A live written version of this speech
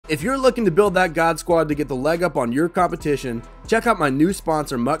If you're looking to build that God Squad to get the leg up on your competition, check out my new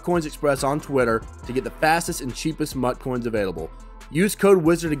sponsor MutCoins Express on Twitter to get the fastest and cheapest MUT coins available. Use code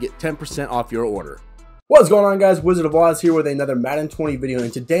WIZARD to get 10% off your order. What's going on, guys? Wizard of Oz here with another Madden 20 video,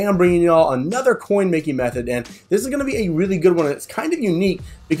 and today I'm bringing y'all another coin making method, and this is going to be a really good one. It's kind of unique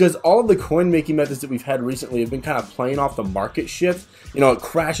because all of the coin making methods that we've had recently have been kind of playing off the market shift. You know, it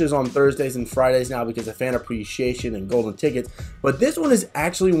crashes on Thursdays and Fridays now because of fan appreciation and golden tickets, but this one is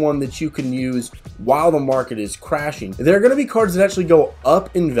actually one that you can use while the market is crashing. There are going to be cards that actually go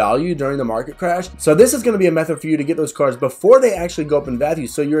up in value during the market crash, so this is going to be a method for you to get those cards before they actually go up in value,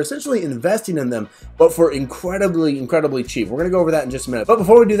 so you're essentially investing in them, but for incredibly cheap. We're going to go over that in just a minute. But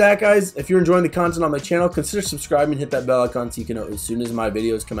before we do that, guys, if you're enjoying the content on my channel, consider subscribing and hit that bell icon so you can know as soon as my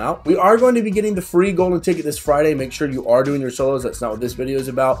videos come out. We are going to be getting the free golden ticket this Friday. Make sure you are doing your solos. That's not what this video is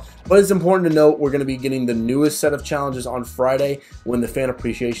about, but it's important to note we're going to be getting the newest set of challenges on Friday when the fan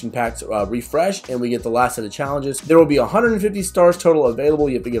appreciation packs refresh and we get the last set of challenges. There will be 150 stars total available.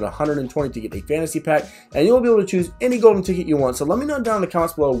 You have to get 120 to get a fantasy pack, and you'll be able to choose any golden ticket you want. So let me know down in the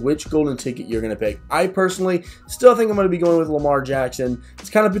comments below which golden ticket you're going to pick. I personally still think I'm going to be going with Lamar Jackson. It's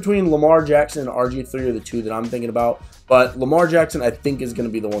kind of between Lamar Jackson and RG3 are the two that I'm thinking about, but Lamar Jackson I think is going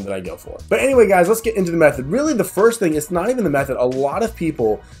to be the one that I go for. But anyway, guys, let's get into the method. Really, the first thing, it's not even the method. A lot of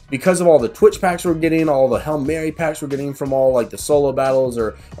people, because of all the Twitch packs we're getting, all the Hail Mary packs we're getting from all like the solo battles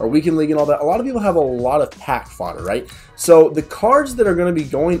or Weekend League and all that, a lot of people have a lot of pack fodder, right? So the cards that are going to be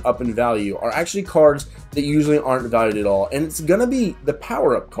going up in value are actually cards that usually aren't valued at all, and it's going to be the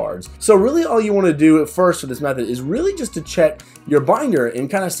power-up cards. So really all you want to do at first for this method is really just to check your binder and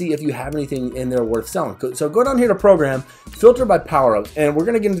kind of see if you have anything in there worth selling. So go down here to program, filter by power-ups, and we're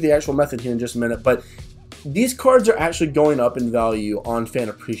going to get into the actual method here in just a minute, but these cards are actually going up in value on Fan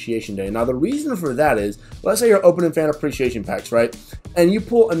Appreciation Day. Now, the reason for that is, let's say you're opening Fan Appreciation packs, right? And you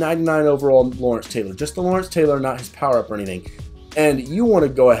pull a 99 overall Lawrence Taylor, just the Lawrence Taylor, not his power-up or anything. And you want to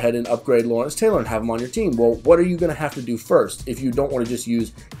go ahead and upgrade Lawrence Taylor and have him on your team. Well, what are you going to have to do first if you don't want to just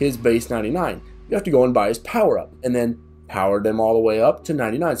use his base 99? You have to go and buy his power-up and then power them all the way up to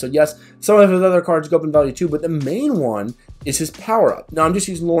 99. So yes, some of his other cards go up in value too, but the main one is his power-up. Now, I'm just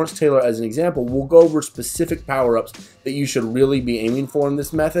using Lawrence Taylor as an example. We'll go over specific power-ups that you should really be aiming for in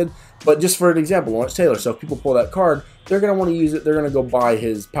this method, but just for an example, Lawrence Taylor. So if people pull that card, they're going to want to use it. They're going to go buy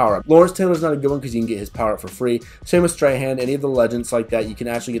his power-up. Lawrence Taylor's not a good one because you can get his power-up for free. Same with Strahan, any of the legends like that, you can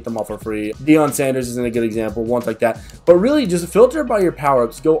actually get them all for free. Deion Sanders isn't a good example, ones like that. But really, just filter by your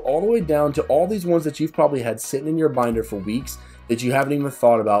power-ups. Go all the way down to all these ones that you've probably had sitting in your binder for weeks that you haven't even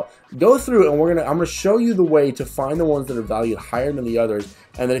thought about. Go through and I'm gonna show you the way to find the ones that are valued higher than the others,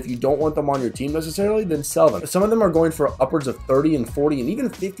 and then if you don't want them on your team necessarily, then sell them. Some of them are going for upwards of 30 and 40 and even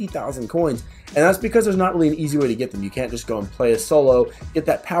 50,000 coins, and that's because there's not really an easy way to get them. You can't just go and play a solo, get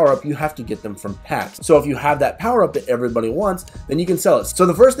that power up. You have to get them from packs. So if you have that power up that everybody wants, then you can sell it. So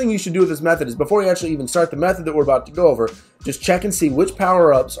the first thing you should do with this method is, before you actually even start the method that we're about to go over, just check and see which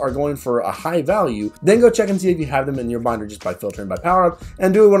power-ups are going for a high value. Then go check and see if you have them in your binder just by filtering by power-up,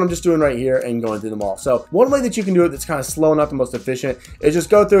 and do what I'm just doing right here and going through them all. So one way that you can do it that's kind of slow, not the most efficient, is just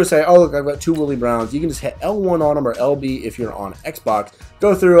go through and say, oh look, I've got two Willie Browns. You can just hit L1 on them or LB if you're on Xbox.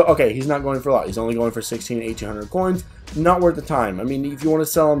 Go through, okay, he's not going for a lot. He's only going for 1,800 coins. Not worth the time. I mean, if you want to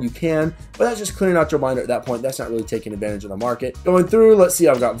sell them, you can, but that's just clearing out your binder at that point. That's not really taking advantage of the market. Going through, let's see,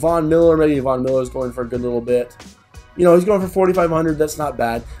 I've got Von Miller. Maybe Von Miller's going for a good little bit. You know, he's going for 4,500. That's not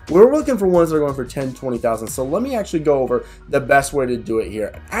bad. We're looking for ones that are going for 10, 20,000. So let me actually go over the best way to do it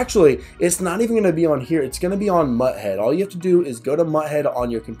here. Actually, it's not even going to be on here. It's going to be on MutHead. All you have to do is go to MutHead on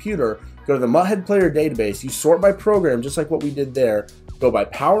your computer, go to the MutHead player database. You sort by program, just like what we did there. Go by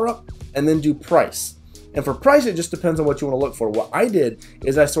power up, and then do price. And for price, it just depends on what you want to look for. What I did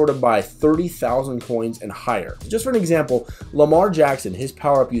is I sorted by 30,000 coins and higher. Just for an example, Lamar Jackson, his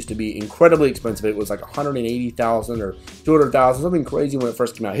power-up used to be incredibly expensive. It was like 180,000 or 200,000, something crazy when it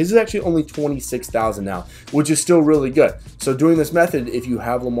first came out. His is actually only 26,000 now, which is still really good. So doing this method, if you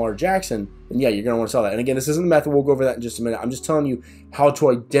have Lamar Jackson, then yeah, you're going to want to sell that. And again, this isn't the method. We'll go over that in just a minute. I'm just telling you how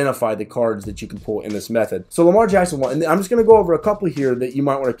to identify the cards that you can pull in this method. So Lamar Jackson won, and I'm just going to go over a couple here that you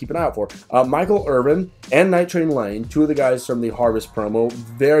might want to keep an eye out for. Michael Irvin and Night Train Lane, two of the guys from the Harvest promo.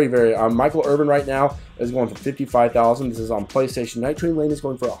 Very, Michael Irvin right now is going for 55,000. This is on PlayStation. Night Train Lane is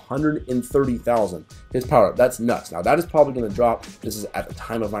going for 130,000. His power up, that's nuts. Now that is probably going to drop. This is at the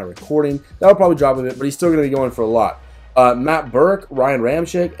time of my recording. That'll probably drop a bit, but he's still going to be going for a lot. Matt Burke, Ryan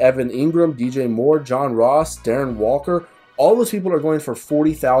Ramchick, Evan Ingram, DJ Moore, John Ross, Darren Walker, all those people are going for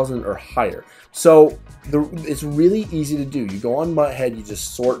 40,000 or higher. So it's really easy to do. You go on Mutthead, you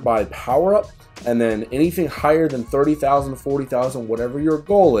just sort by power up, and then anything higher than 30,000, 40,000, whatever your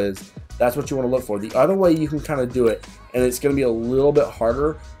goal is, that's what you want to look for. The other way you can kind of do it, and it's going to be a little bit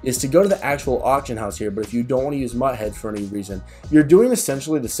harder, is to go to the actual auction house here. But if you don't want to use Mutthead for any reason, you're doing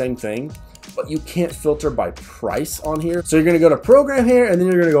essentially the same thing, but you can't filter by price on here. So you're going to go to program here, and then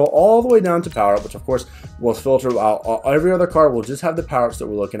you're going to go all the way down to power up, which of course will filter out every other card. Will just have the power ups that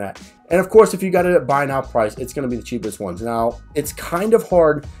we're looking at. And of course, if you got it at buy now price, it's going to be the cheapest ones. Now, it's kind of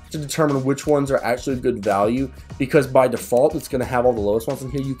hard to determine which ones are actually good value, because by default, it's going to have all the lowest ones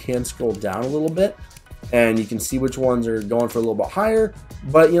in here. You can scroll down a little bit, and you can see which ones are going for a little bit higher.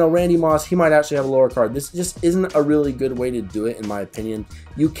 But, you know, Randy Moss, he might actually have a lower card. This just isn't a really good way to do it, in my opinion.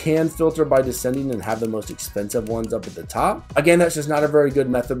 You can filter by descending and have the most expensive ones up at the top. Again, that's just not a very good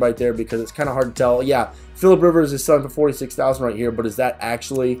method right there, because it's kind of hard to tell. Yeah, Phillip Rivers is selling for 46,000 right here, but is that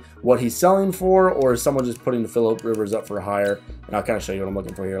actually what he's selling for, or is someone just putting the Phillip Rivers up for higher? And I'll kind of show you what I'm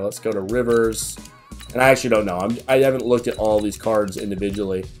looking for here. Let's go to Rivers. And I actually don't know. I haven't looked at all these cards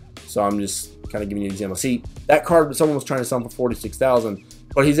individually, so I'm just kind of giving you an example. See, that card, someone was trying to sell for 46,000,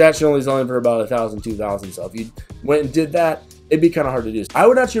 but he's actually only selling for about 1,000, 2,000. So if you went and did that, it'd be kind of hard to do. I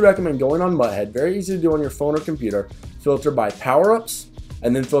would actually recommend going on Mutthead. Very easy to do on your phone or computer. Filter by power-ups,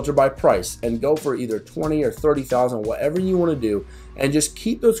 and then filter by price, and go for either 20 or 30,000, whatever you want to do, and just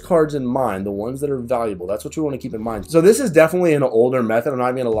keep those cards in mind, the ones that are valuable. That's what you want to keep in mind. So this is definitely an older method. I'm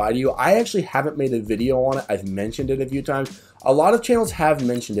not going to lie to you. I actually haven't made a video on it. I've mentioned it a few times. A lot of channels have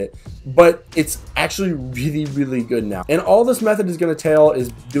mentioned it, but it's actually really, really good now. And all this method is going to entail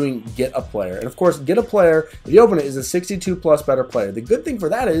is doing get a player. And of course, get a player, if you open it, is a 62 plus better player. The good thing for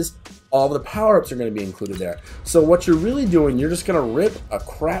that is all the power-ups are going to be included there. So what you're really doing, you're just going to rip a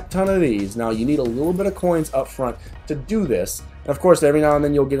crap ton of these. Now, you need a little bit of coins up front to do this. And of course, every now and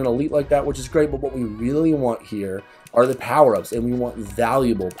then you'll get an elite like that, which is great. But what we really want here are the power-ups, and we want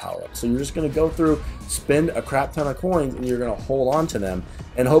valuable power-ups. So you're just going to go through, spend a crap ton of coins, and you're going to hold on to them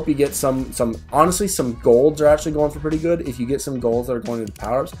and hope you get some honestly, some golds are actually going for pretty good. If you get some golds that are going into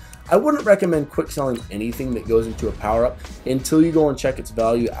power-ups, I wouldn't recommend quick selling anything that goes into a power-up until you go and check its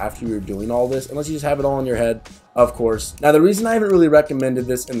value after you're doing all this, unless you just have it all in your head, of course. Now, the reason I haven't really recommended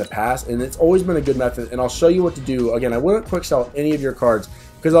this in the past, and it's always been a good method, and I'll show you what to do. Again, I wouldn't quick sell any of your cards,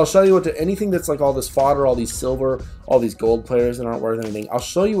 because I'll show you what to, anything that's like all this fodder, all these silver, all these gold players that aren't worth anything, I'll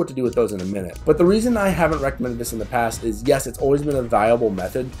show you what to do with those in a minute. But the reason I haven't recommended this in the past is, yes, it's always been a viable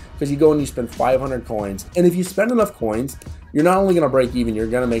method, because you go and you spend 500 coins, and if you spend enough coins, you're not only going to break even, you're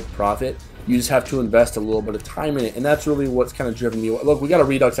going to make profit. You just have to invest a little bit of time in it, and that's really what's kind of driven me. Look, we got a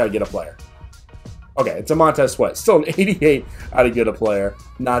Redux how to get a player. Okay, it's a Montez Sweat. Still an 88 how to get a player.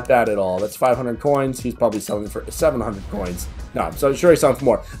 Not bad at all. That's 500 coins. He's probably selling for 700 coins. No, I'm so sure he's selling for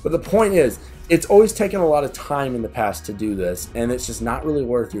more. But the point is, it's always taken a lot of time in the past to do this, and it's just not really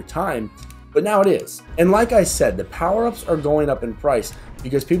worth your time. But now it is. And like I said, the power-ups are going up in price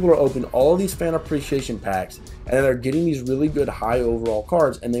because people are opening all of these fan appreciation packs, and they're getting these really good high overall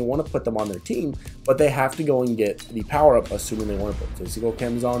cards, and they want to put them on their team, but they have to go and get the power-up, assuming they want to put physical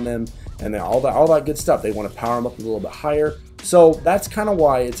chems on them, and then all that good stuff. They want to power them up a little bit higher. So that's kind of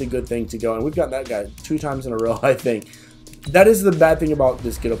why it's a good thing to go. And we've gotten that guy 2 times in a row, I think. That is the bad thing about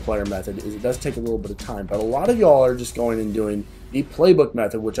this get a player method, is it does take a little bit of time. But a lot of y'all are just going and doing the playbook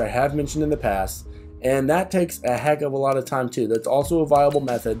method, which I have mentioned in the past, and that takes a heck of a lot of time too. That's also a viable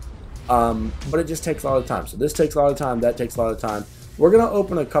method, but it just takes a lot of time. So this takes a lot of time, that takes a lot of time. We're going to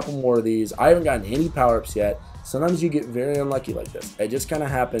open a couple more of these. I haven't gotten any power-ups yet. Sometimes you get very unlucky like this. It just kind of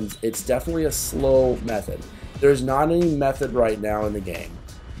happens. It's definitely a slow method. There's not any method right now in the game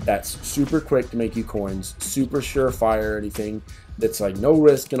that's super quick to make you coins, super surefire, anything that's like no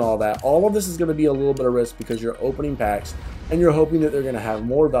risk and all that. All of this is going to be a little bit of risk because you're opening packs and you're hoping that they're going to have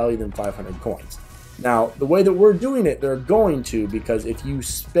more value than 500 coins. Now, the way that we're doing it, they're going to, because if you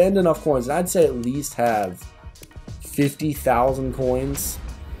spend enough coins, and I'd say at least have 50,000 coins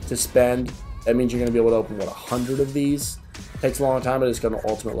to spend, that means you're going to be able to open, what, 100 of these? Takes a long time, but it's got an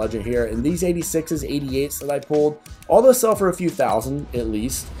ultimate legend here. And these 86s, 88s that I pulled, all those sell for a few thousand at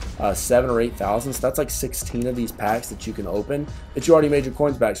least, 7 or 8,000. So that's like 16 of these packs that you can open that you already made your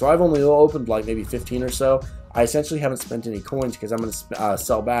coins back. So I've only opened like maybe 15 or so. I essentially haven't spent any coins because I'm going to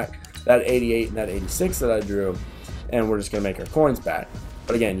sell back that 88 and that 86 that I drew, and we're just going to make our coins back.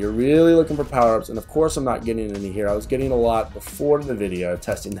 But again, you're really looking for power-ups, and of course I'm not getting any here. I was getting a lot before the video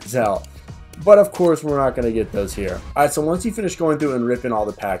testing this out. But of course, we're not going to get those here. All right, so once you finish going through and ripping all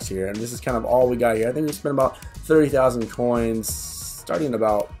the packs here, and this is kind of all we got here, I think we spent about 30,000 coins, starting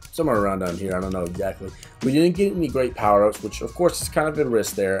about somewhere around down here. I don't know exactly. We didn't get any great power-ups, which of course is kind of a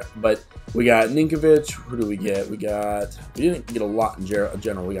risk there, but we got Ninkovich. Who do we get? We didn't get a lot in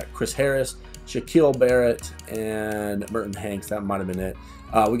general. We got Chris Harris, Shaquille Barrett, and Merton Hanks. That might have been it.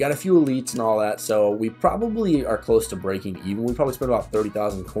 We got a few elites and all that, so we probably are close to breaking even. We probably spent about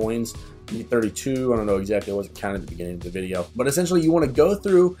 30,000 coins, maybe 32. I don't know exactly. I wasn't counting at the beginning of the video. But essentially, you want to go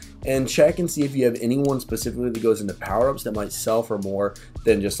through and check and see if you have anyone specifically that goes into power-ups that might sell for more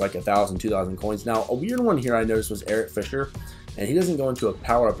than just like 1,000, 2,000 coins. Now, a weird one here I noticed was Eric Fisher, and he doesn't go into a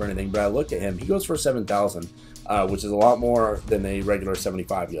power-up or anything, but I looked at him. He goes for 7,000, which is a lot more than a regular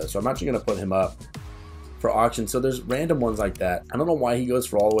 75 goes. So I'm actually going to put him up for auction. So there's random ones like that. I don't know why he goes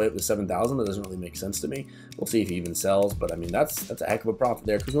for all the way up to 7,000. That doesn't really make sense to me. We'll see if he even sells, but I mean, that's a heck of a profit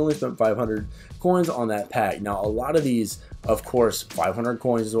there because we only spent 500 coins on that pack. Now, a lot of these, of course, 500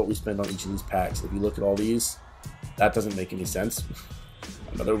 coins is what we spend on each of these packs. If you look at all these, that doesn't make any sense.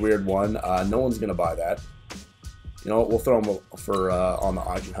 Another weird one. No one's gonna buy that. You know what? We'll throw them for on the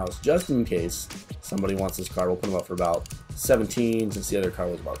auction house just in case somebody wants this card. We'll put them up for about 17 since the other card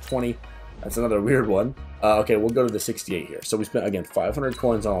was about 20. That's another weird one. Okay, we'll go to the 68 here. So we spent, again, 500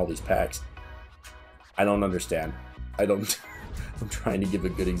 coins on all these packs. I don't understand. I'm trying to give a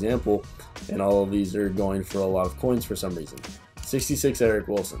good example, and all of these are going for a lot of coins for some reason. 66 Eric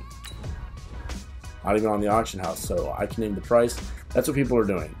Wilson. Not even on the auction house, so I can name the price. That's what people are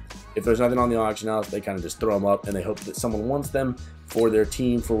doing. If there's nothing on the auction house, they kind of just throw them up, and they hope that someone wants them for their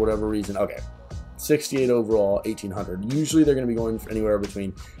team for whatever reason. Okay. 68 overall, 1,800. Usually they're going to be going for anywhere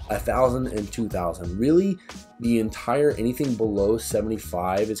between 1,000 and 2,000. Really, the entire anything below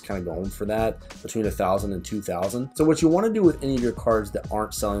 75 is kind of going for that, between 1,000 and 2,000. So what you want to do with any of your cards that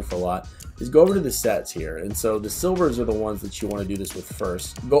aren't selling for a lot is go over to the sets here. And so the silvers are the ones that you want to do this with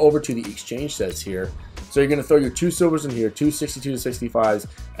first. Go over to the exchange sets here. So you're going to throw your 2 silvers in here, 2 62 to 65s,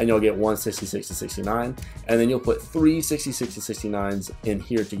 and you'll get 1 66 to 69. And then you'll put 3 66 to 69s in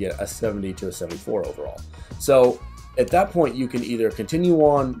here to get a 70 to a 74 overall. So at that point, you can either continue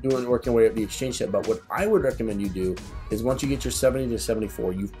on working your way up the exchange set, but what I would recommend you do is once you get your 70 to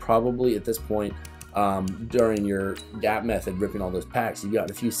 74, you've probably at this point, during your gap method, ripping all those packs, you've got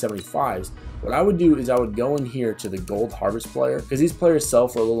a few 75s. What I would do is I would go in here to the gold harvest player, because these players sell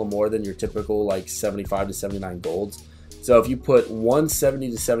for a little more than your typical like 75 to 79 golds. So if you put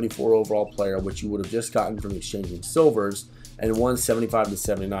 170 to 74 overall player, which you would have just gotten from exchanging silvers, and 175 to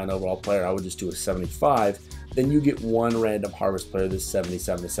 79 overall player, I would just do a 75. Then you get one random harvest player that's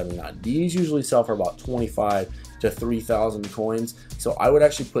 77 to 79. These usually sell for about 25 to 3,000 coins. So I would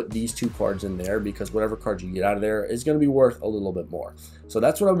actually put these 2 cards in there because whatever card you get out of there is going to be worth a little bit more. So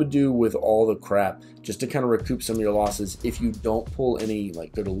that's what I would do with all the crap, just to kind of recoup some of your losses. If you don't pull any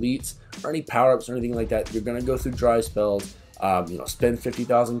like good elites or any power-ups or anything like that, you're going to go through dry spells. You know, spend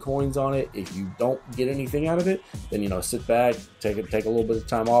 50,000 coins on it. If you don't get anything out of it, then, you know, sit back, take a little bit of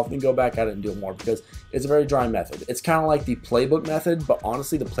time off, and go back at it and do it more, because it's a very dry method. It's kind of like the playbook method, but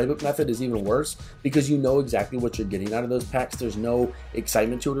honestly, the playbook method is even worse because you know exactly what you're getting out of those packs. There's no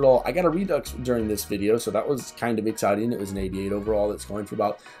excitement to it at all. I got a redux during this video, so that was kind of exciting. It was an 88 overall that's going for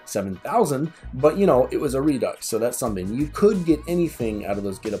about 7,000, but, you know, it was a redux, so that's something. You could get anything out of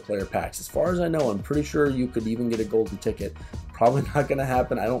those get a player packs. As far as I know, I'm pretty sure you could even get a golden ticket. Probably not going to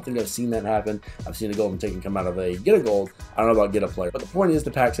happen. I don't think I've seen that happen. I've seen a golden ticket come out of a get a gold. I don't know about get a player, but the point is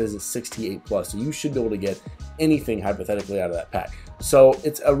the pack says it's 68 plus, so you should be able to get anything hypothetically out of that pack. So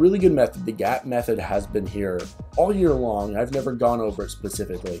it's a really good method. The gap method has been here all year long. I've never gone over it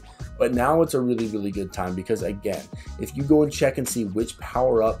specifically, but now it's a really, really good time because, again, if you go and check and see which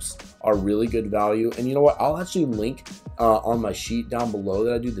power-ups are really good value, and you know what, I'll actually link on my sheet down below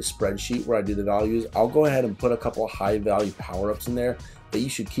that I do, the spreadsheet where I do the values. I'll go ahead and put a couple of high value power-ups in there that you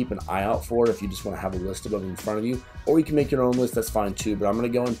should keep an eye out for if you just want to have a list of them in front of you, or you can make your own list. That's fine too, but I'm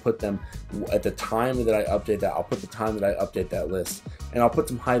going to go and put them at the time that I update that. I'll put the time that I update that list, and I'll put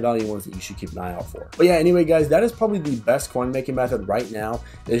some high value ones that you should keep an eye out for. But yeah, anyway guys, that is probably the best coin making method right now,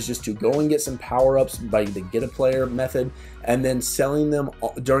 is just to go and get some power-ups by the get a player method, and then selling them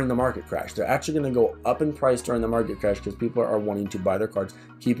during the market crash. They're actually going to go up in price during the market crash because people are wanting to buy their cards.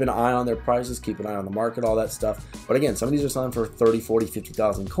 Keep an eye on their prices, keep an eye on the market, all that stuff. But again, some of these are selling for 30, 40,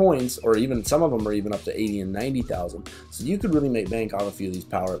 50,000 coins, or even some of them are even up to 80 and 90,000. So you could really make bank off a few of these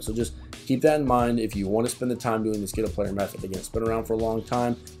power-ups. So just keep that in mind if you want to spend the time doing this get a player method. Again, it's been around for a long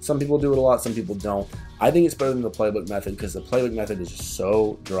time. Some people do it a lot, some people don't. I think it's better than the playbook method because the playbook method is just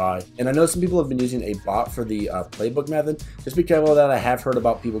so dry. And I know some people have been using a bot for the playbook method. Just be careful of that. I have heard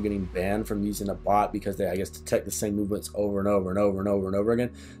about people getting banned from using a bot because they, I guess, detect the same movements over and over and over and over and over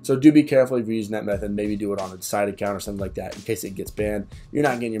again. So do be careful if you're using that method. Maybe do it on a side account or something like that in case it gets banned. You're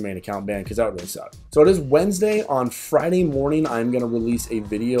not getting your main account banned because that would really suck. So it is Wednesday. On Friday morning, I'm going to release a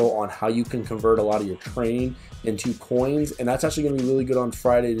video on how you can convert a lot of your training into coins, and that's actually going to be really good on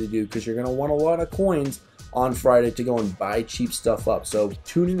Friday to do because you're going to want a lot of coins on Friday to go and buy cheap stuff up. So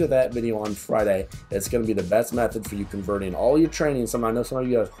tune into that video on Friday. It's going to be the best method for you converting all your training. I know some of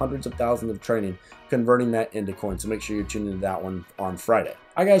you have hundreds of thousands of training, converting that into coins. So make sure you're tuning into that one on Friday.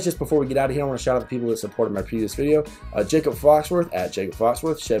 All right, guys, just before we get out of here, I want to shout out the people that supported my previous video. Jacob Foxworth at Jacob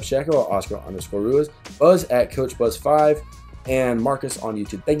Foxworth, Chef Sheko at Oscar_Ruiz, Buzz at Coach Buzz 5, and Marcus on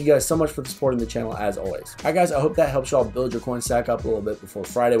YouTube. Thank you guys so much for supporting the channel as always. All right, guys, I hope that helps y'all build your coin stack up a little bit before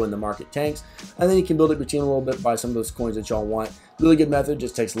Friday when the market tanks, and then you can build up your team a little bit, buy some of those coins that y'all want. Really good method,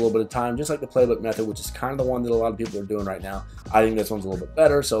 just takes a little bit of time, just like the playbook method, which is kind of the one that a lot of people are doing right now. I think this one's a little bit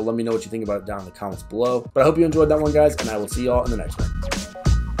better, so let me know what you think about it down in the comments below. But I hope you enjoyed that one, guys, and I will see y'all in the next one.